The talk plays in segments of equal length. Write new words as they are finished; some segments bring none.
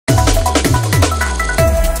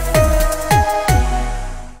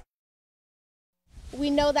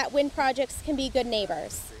know that wind projects can be good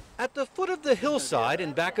neighbors. At the foot of the hillside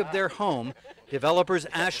in back of their home, developers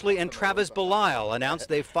Ashley and Travis Belisle announced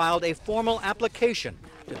they filed a formal application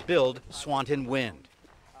to build Swanton Wind.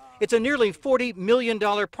 It's a nearly $40 million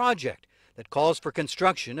project that calls for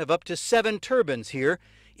construction of up to 7 turbines here,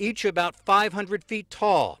 each about 500 feet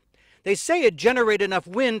tall. They say it'd generate enough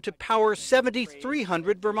wind to power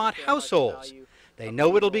 7,300 Vermont households. They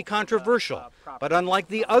know it'll be controversial, but unlike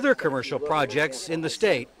the other commercial projects in the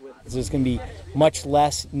state, there's going to be much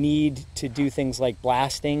less need to do things like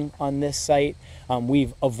blasting on this site.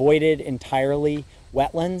 We've avoided entirely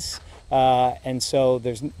wetlands, and so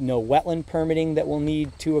there's no wetland permitting that will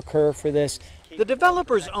need to occur for this. The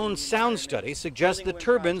developer's own sound study suggests the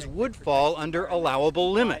turbines would fall under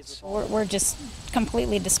allowable limits. We're just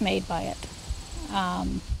completely dismayed by it.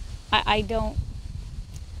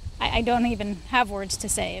 I don't even have words to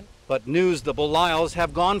say. But news the Belisles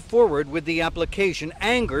have gone forward with the application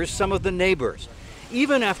angers some of the neighbors.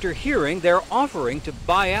 Even after hearing they're offering to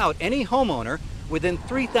buy out any homeowner within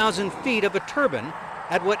 3,000 feet of a turbine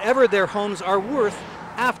at whatever their homes are worth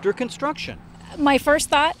after construction. My first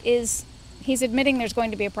thought is he's admitting there's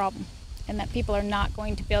going to be a problem and that people are not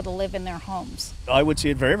going to be able to live in their homes. I would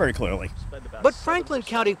see it very, very clearly. But Franklin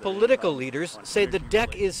County political leaders say the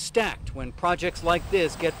deck is stacked when projects like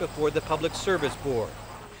this get before the Public Service Board.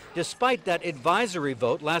 Despite that advisory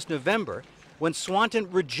vote last November, when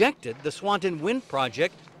Swanton rejected the Swanton Wind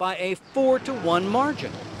project by a 4-to-1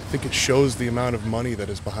 margin. I think it shows the amount of money that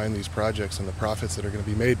is behind these projects and the profits that are going to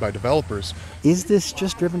be made by developers. Is this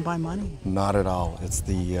just driven by money? Not at all. It's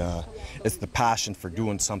the passion for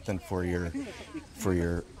doing something for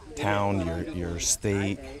your town, your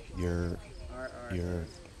state, your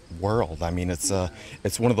world. I mean, it's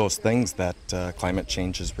one of those things that climate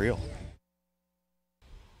change is real.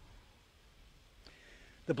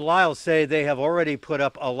 The Belisles say they have already put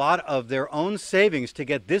up a lot of their own savings to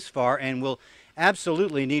get this far and will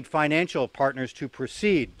absolutely need financial partners to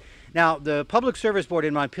proceed. Now, the Public Service Board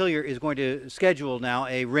in Montpelier is going to schedule now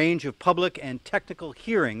a range of public and technical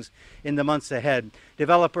hearings in the months ahead.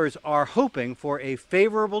 Developers are hoping for a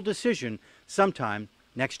favorable decision sometime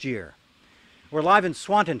next year. We're live in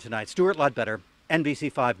Swanton tonight. Stuart Ledbetter,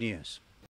 NBC5 News.